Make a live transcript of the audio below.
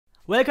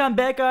Welcome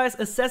back guys,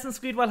 Assassin's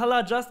Creed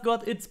Valhalla just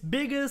got its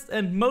biggest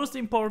and most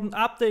important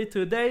update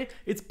today.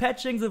 It's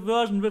patching the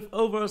version with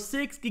over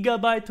 6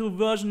 GB to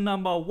version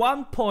number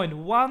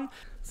 1.1.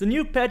 The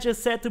new patch is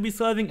said to be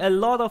solving a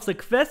lot of the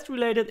quest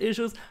related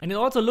issues, and it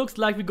also looks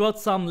like we got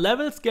some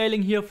level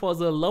scaling here for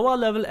the lower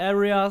level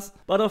areas.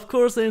 But of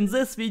course in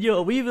this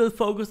video we will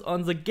focus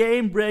on the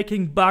game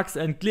breaking bugs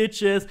and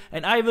glitches,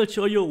 and I will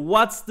show you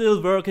what's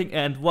still working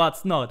and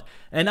what's not.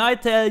 And I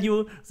tell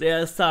you,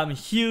 there's some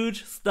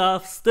huge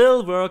stuff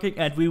still working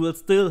and we will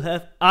still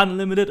have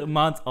unlimited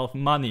amounts of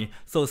money.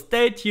 So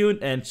stay tuned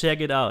and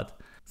check it out.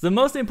 The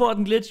most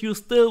important glitch you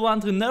still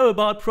want to know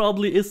about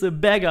probably is the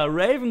beggar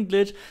raven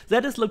glitch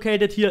that is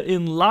located here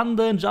in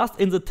London, just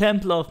in the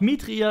Temple of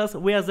Mithridas,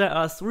 where there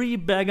are 3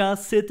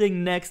 beggars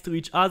sitting next to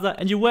each other,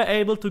 and you were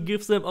able to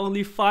give them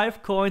only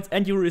 5 coins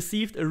and you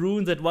received a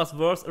rune that was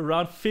worth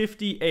around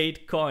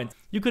 58 coins.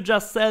 You could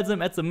just sell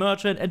them at the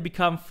merchant and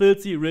become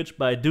filthy rich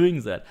by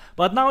doing that.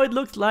 But now it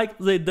looks like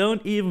they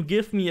don't even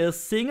give me a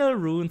single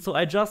rune, so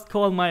I just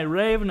call my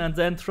raven and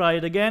then try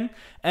it again,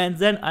 and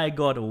then I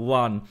got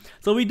 1.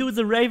 So we do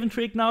the raven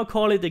trick now,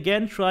 call it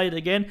again, try it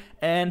again,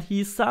 and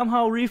he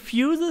somehow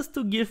refuses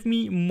to give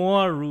me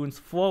more runes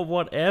for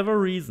whatever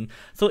reason.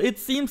 So it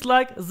seems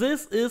like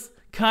this is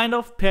kind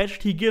of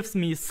patched. He gives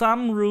me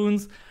some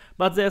runes,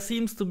 but there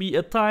seems to be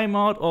a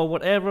timeout or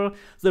whatever.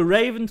 The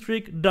raven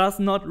trick does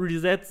not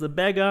reset the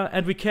beggar,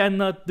 and we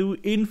cannot do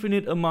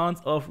infinite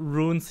amounts of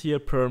runes here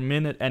per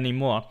minute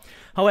anymore.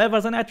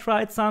 However, then I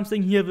tried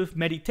something here with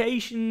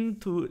meditation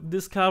to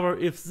discover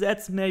if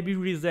that's maybe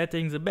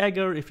resetting the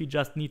beggar, if he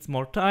just needs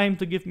more time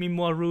to give me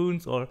more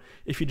runes, or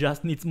if he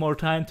just needs more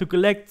time to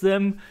collect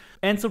them.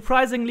 And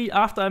surprisingly,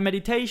 after a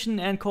meditation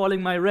and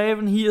calling my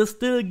raven, he is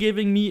still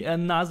giving me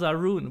another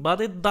rune, but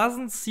it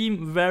doesn't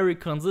seem very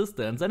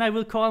consistent. Then I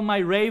will call my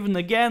raven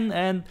again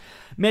and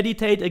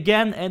meditate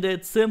again, and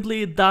it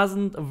simply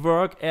doesn't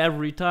work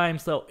every time.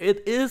 So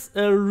it is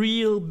a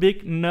real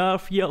big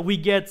nerf here. We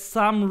get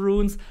some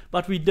runes,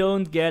 but we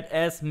don't get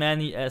as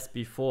many as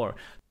before.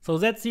 So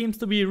that seems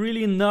to be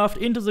really nerfed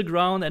into the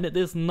ground, and it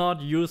is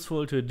not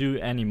useful to do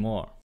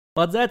anymore.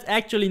 But that's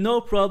actually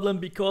no problem,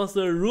 because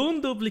the rune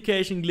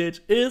duplication glitch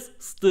is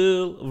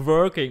still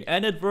working,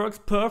 and it works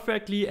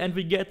perfectly, and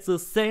we get the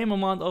same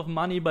amount of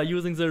money by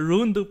using the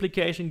rune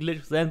duplication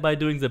glitch than by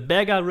doing the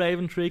beggar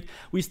raven trick.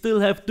 We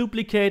still have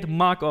duplicate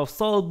mark of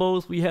soul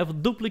bows, we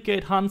have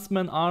duplicate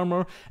huntsman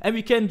armor, and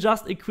we can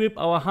just equip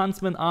our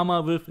huntsman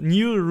armor with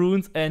new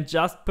runes and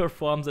just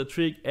perform the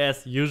trick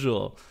as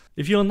usual.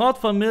 If you're not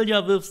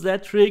familiar with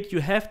that trick, you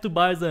have to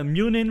buy the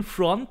Munin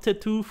front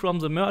tattoo from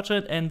the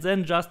merchant and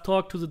then just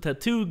talk to the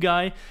tattoo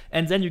guy,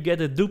 and then you get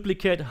a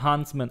duplicate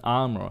huntsman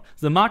armor.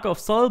 The mark of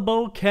soul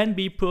bow can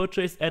be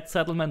purchased at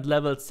settlement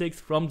level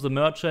 6 from the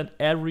merchant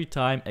every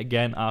time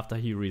again after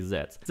he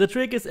resets. The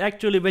trick is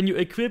actually when you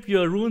equip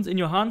your runes in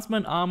your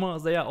huntsman armor,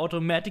 they are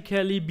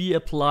automatically be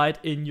applied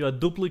in your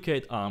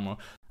duplicate armor.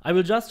 I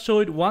will just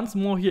show it once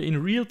more here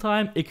in real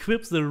time.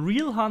 Equip the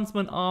real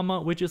huntsman armor,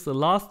 which is the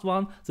last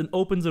one, then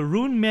open the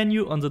rune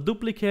menu on the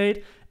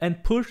duplicate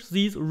and push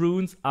these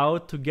runes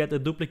out to get a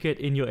duplicate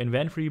in your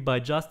inventory by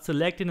just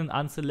selecting and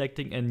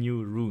unselecting a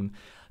new rune.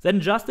 Then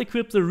just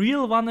equip the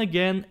real one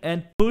again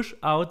and push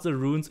out the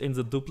runes in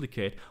the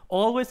duplicate.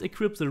 Always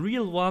equip the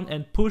real one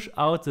and push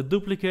out the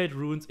duplicate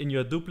runes in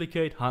your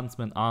duplicate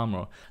huntsman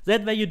armor.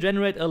 That way you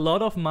generate a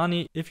lot of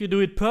money. If you do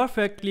it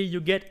perfectly,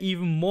 you get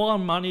even more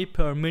money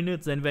per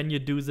minute than when you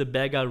do the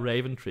beggar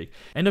raven trick.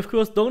 And of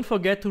course, don't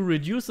forget to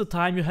reduce the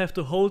time you have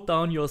to hold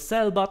down your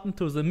sell button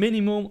to the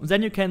minimum.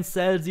 Then you can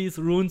sell these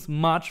runes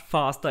much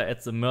faster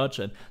at the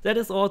merchant. That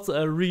is also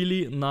a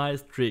really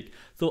nice trick.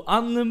 So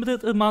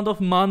unlimited amount of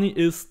money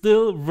is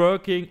still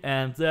working,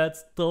 and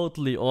that's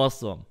totally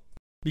awesome.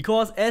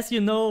 Because as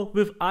you know,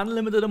 with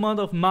unlimited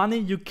amount of money,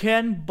 you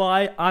can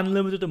buy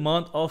unlimited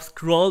amount of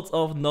scrolls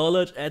of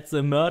knowledge at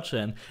the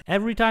merchant.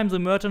 Every time the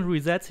merchant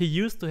resets, he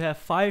used to have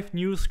 5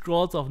 new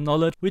scrolls of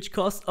knowledge, which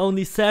cost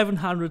only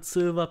 700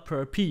 silver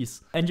per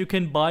piece. And you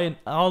can buy an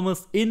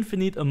almost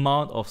infinite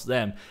amount of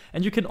them.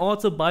 And you can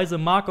also buy the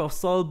mark of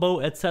soul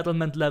bow at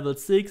settlement level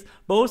 6.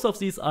 Both of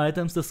these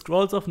items, the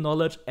scrolls of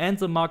knowledge and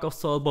the mark of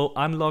soul bow,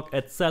 unlock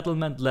at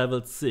settlement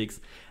level 6.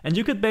 And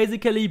you could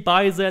basically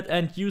buy that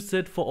and use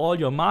it for all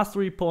your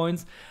mastery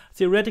points.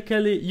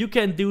 Theoretically, you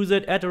can do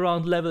that at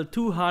around level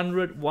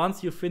 200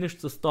 once you finish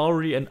the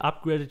story and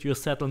upgraded your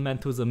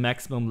settlement to the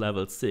maximum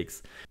level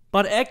 6.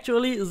 But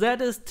actually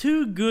that is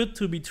too good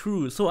to be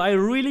true, so I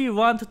really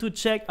wanted to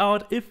check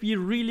out if we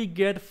really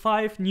get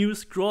 5 new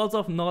scrolls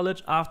of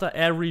knowledge after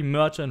every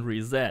merchant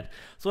reset.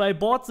 So I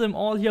bought them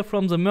all here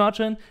from the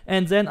merchant,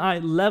 and then I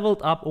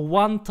leveled up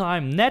 1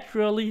 time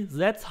naturally.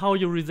 That's how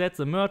you reset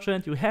the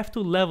merchant. You have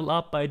to level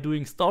up by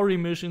doing story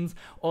missions,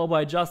 or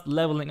by just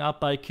leveling up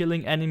by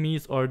killing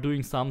enemies or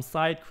doing some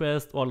side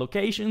quests or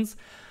locations.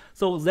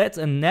 So that's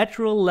a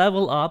natural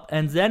level up,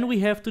 and then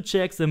we have to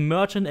check the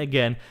merchant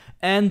again,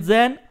 and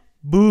then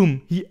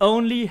boom, he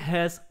only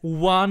has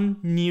 1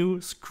 new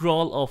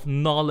scroll of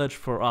knowledge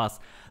for us.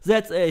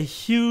 That's a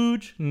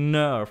huge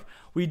nerf.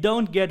 we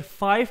don't get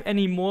 5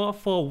 anymore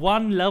for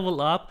 1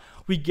 level up,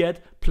 we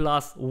get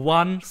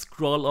 +1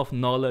 scroll of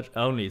knowledge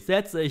only.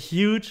 That's a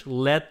huge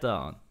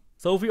letdown.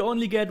 So if we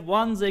only get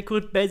 1, they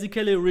could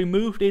basically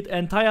remove it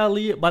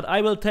entirely, but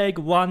I will take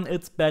 1,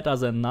 it's better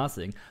than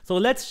nothing. So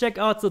let's check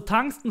out the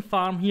tungsten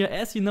farm here.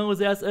 As you know,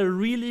 there's a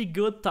really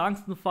good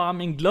tungsten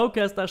farm in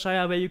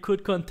Gloucestershire where you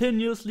could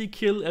continuously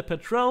kill a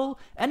patrol,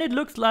 and it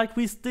looks like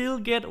we still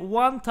get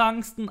 1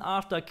 tungsten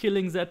after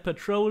killing that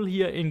patrol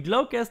here in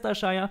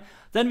Gloucestershire.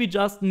 Then we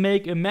just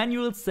make a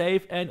manual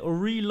save and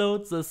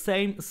reload the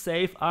same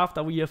save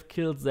after we have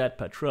killed that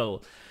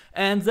patrol.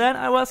 And then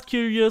I was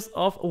curious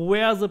of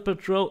where the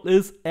patrol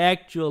is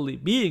actually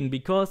being,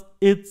 because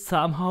it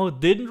somehow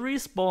didn't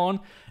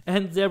respawn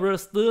and there were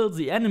still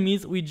the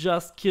enemies we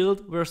just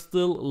killed were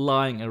still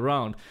lying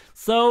around.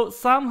 So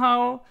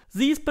somehow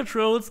these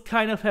patrols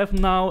kind of have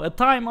now a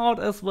timeout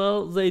as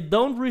well. They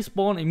don't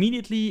respawn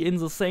immediately in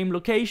the same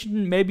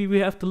location. Maybe we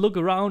have to look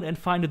around and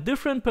find a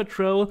different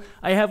patrol.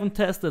 I haven't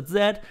tested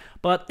that,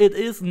 but it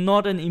is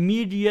not an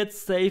immediate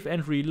save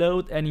and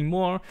reload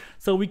anymore.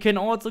 So we can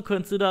also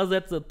consider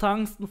that the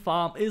tungsten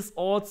farm is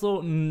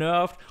also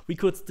nerfed. We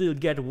could still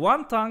get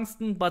 1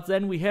 tungsten, but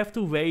then we have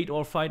to wait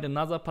or find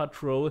another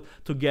patrol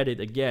to get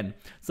it again.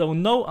 So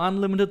no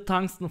unlimited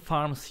tungsten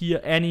farms here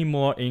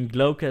anymore in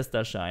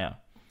Gloucestershire.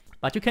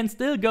 But you can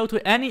still go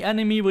to any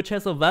enemy which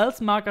has a wealth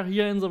marker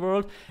here in the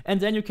world, and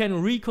then you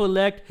can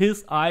recollect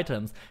his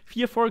items.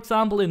 Here, for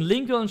example, in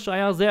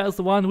Lincolnshire, there is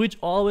one which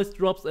always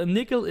drops a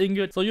nickel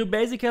ingot. So you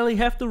basically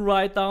have to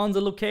write down the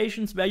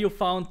locations where you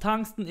found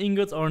tungsten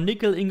ingots or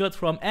nickel ingots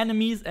from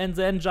enemies and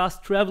then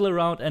just travel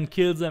around and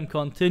kill them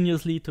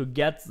continuously to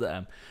get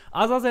them.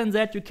 Other than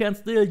that, you can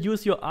still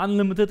use your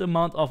unlimited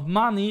amount of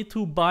money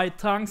to buy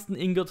tungsten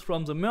ingots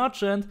from the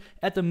merchant.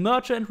 At the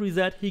merchant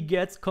reset, he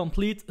gets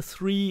complete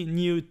 3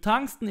 new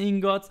tungsten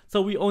ingots, so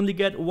we only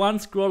get 1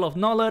 scroll of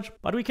knowledge,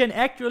 but we can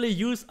actually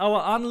use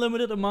our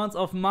unlimited amounts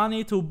of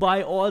money to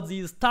buy all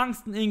these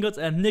tungsten ingots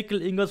and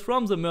nickel ingots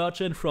from the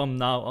merchant from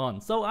now on.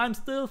 So I'm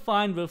still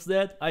fine with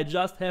that, I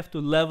just have to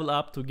level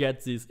up to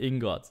get these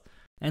ingots.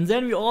 And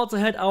then we also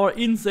had our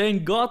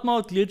insane God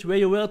mode glitch where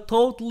you were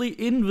totally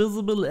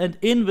invisible and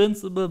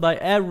invincible by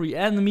every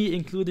enemy,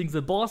 including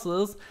the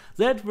bosses.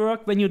 That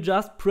worked when you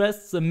just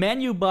pressed the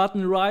menu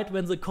button right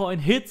when the coin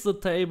hits the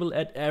table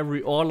at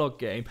every Orlog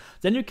game.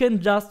 Then you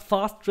can just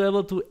fast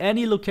travel to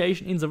any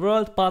location in the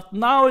world, but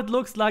now it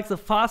looks like the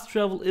fast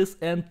travel is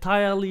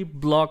entirely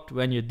blocked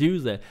when you do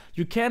that.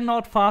 You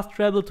cannot fast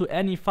travel to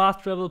any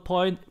fast travel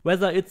point,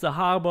 whether it's a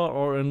harbor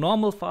or a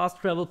normal fast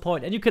travel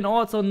point, and you can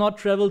also not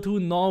travel to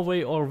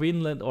Norway or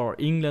Finland or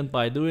England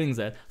by doing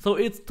that. So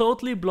it's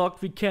totally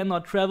blocked, we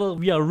cannot travel,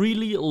 we are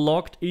really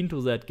locked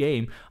into that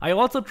game. I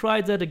also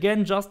tried that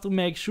again just to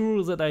make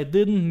sure that I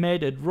didn't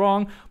made it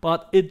wrong,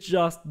 but it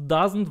just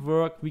doesn't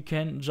work, we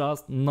can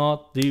just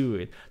not do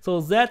it. So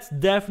that's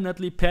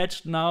definitely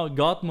patched now,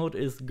 God mode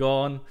is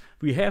gone,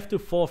 we have to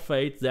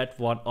forfeit that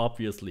one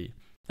obviously.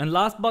 And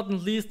last but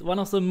not least, one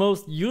of the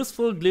most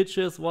useful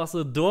glitches was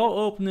the door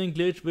opening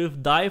glitch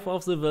with Dive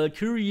of the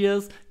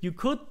Valkyries. You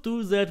could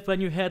do that when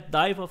you had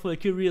Dive of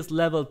Valkyries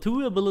level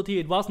 2 ability.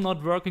 It was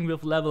not working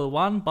with level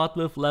 1 but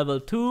with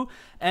level 2,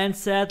 and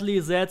sadly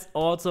that's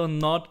also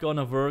not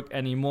gonna work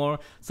anymore.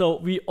 So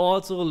we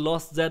also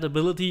lost that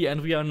ability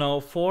and we are now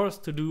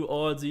forced to do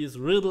all these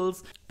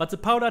riddles. But the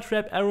powder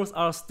trap arrows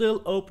are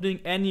still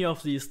opening any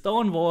of these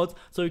stone walls,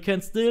 so you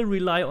can still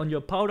rely on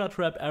your powder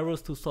trap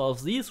arrows to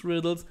solve these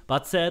riddles,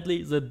 but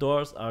sadly the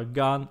doors are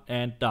gone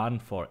and done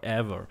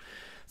forever.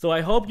 So I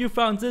hope you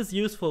found this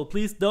useful.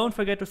 Please don't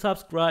forget to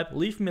subscribe,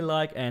 leave me a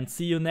like, and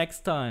see you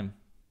next time.